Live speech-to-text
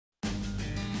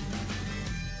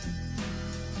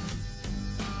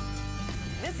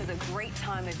is a great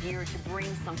time of year to bring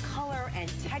some color and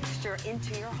texture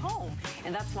into your home.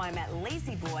 And that's why I'm at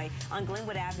La-Z-Boy on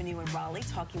Glenwood Avenue in Raleigh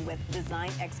talking with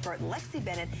design expert Lexi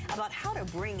Bennett about how to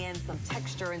bring in some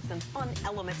texture and some fun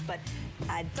elements, but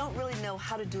I don't really know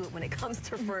how to do it when it comes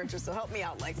to furniture, so help me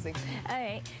out, Lexi. All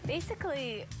right.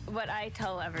 Basically, what I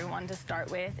tell everyone to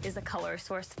start with is a color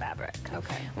source fabric.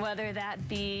 Okay. Whether that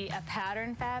be a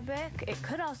pattern fabric, it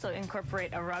could also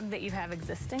incorporate a rug that you have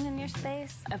existing in your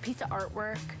space, a piece of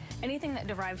artwork, anything that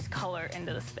derives color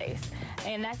into the space.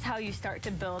 And that's how you start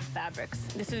to build fabrics.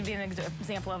 This would be an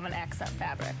example of an accent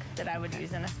fabric that I would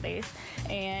use in a space.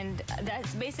 And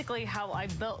that's basically how I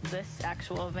built this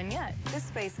actual vignette. This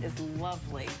space is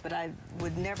lovely, but I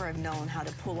would never have known how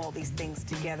to pull all these things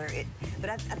together.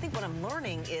 But I think what I'm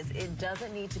learning is it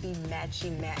doesn't need to be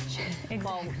matchy-matchy. Exactly.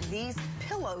 While these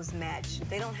pillows match,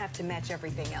 they don't have to match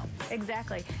everything else.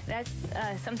 Exactly. That's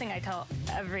something I tell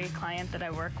every client that I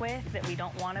work with, that we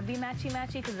don't want to be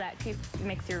matchy-matchy because that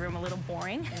makes your room a little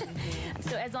boring. Mm-hmm.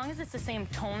 So as long as it's the same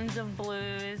tones of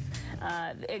blues,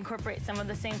 incorporate some of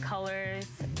the same colors,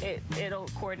 it'll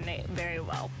coordinate very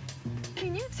well.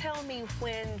 Can you tell me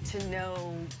when to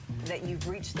know that you've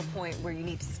reached the point where you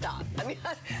need to stop? I mean,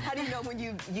 how do you know when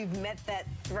you've met that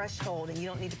threshold and you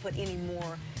don't need to put any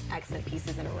more accent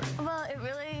pieces in a room? Well,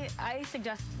 I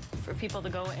suggest for people to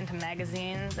go into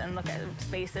magazines and look at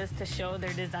spaces to show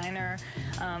their designer,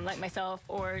 like myself,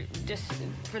 or just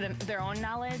for their own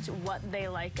knowledge, what they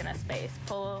like in a space.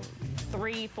 Pull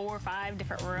 3, 4, 5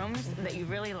 different rooms that you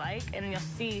really like, and you'll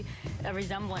see a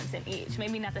resemblance in each.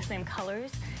 Maybe not the same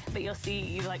colors, but you'll see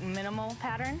you like minimal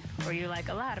pattern or you like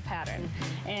a lot of pattern.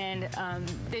 And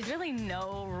there's really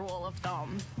no rule of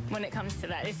thumb when it comes to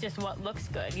that. It's just what looks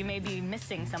good. You may be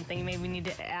missing something. You maybe need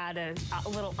to add a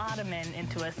little ottoman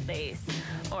into a space,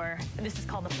 or this is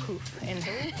called a poof.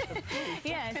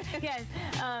 Yes, yes.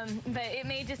 But it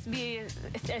may just be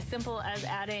as simple as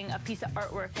adding a piece of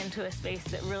artwork into a space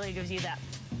that really gives you that,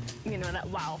 that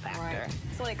wow factor. Right.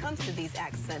 So when it comes to these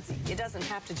accents, it doesn't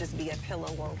have to just be a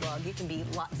pillow or a rug. It can be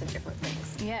lots of different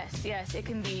things. Yes, yes. It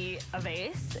can be a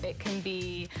vase. It can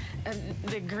be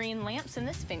the green lamps in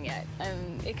this vignette.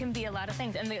 It can be a lot of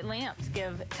things. And the lamps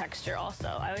give texture also.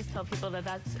 I always tell people that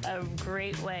that's a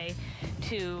great way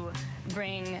to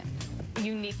bring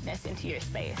uniqueness into your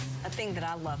space. A thing that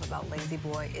I love about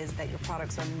La-Z-Boy is that your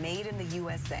products are made in the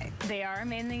USA. They are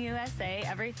made in the USA.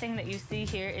 Everything that you see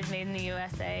here is made in the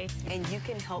USA. And you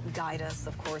can help guide us,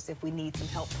 of course, if we need some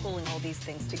help pulling all these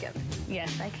things together.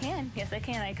 Yes, I can. Yes, I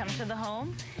can. I come to the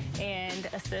home and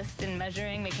assist in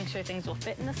measuring, making sure things will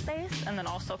fit in the space, and then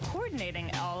also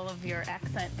coordinating all of your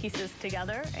accent pieces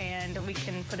together, and we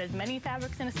can put as many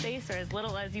fabrics in a space or as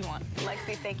little as you want.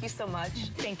 Lexi, thank you so much.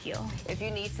 Thank you. If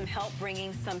you need some help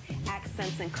bringing some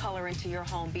accents and color into your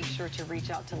home, be sure to reach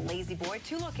out to La-Z-Boy.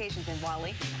 2 locations in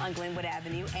Raleigh on Glenwood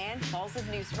Avenue and Falls of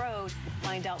Neuse Road.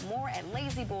 Find out more at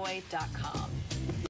lazyboy.com.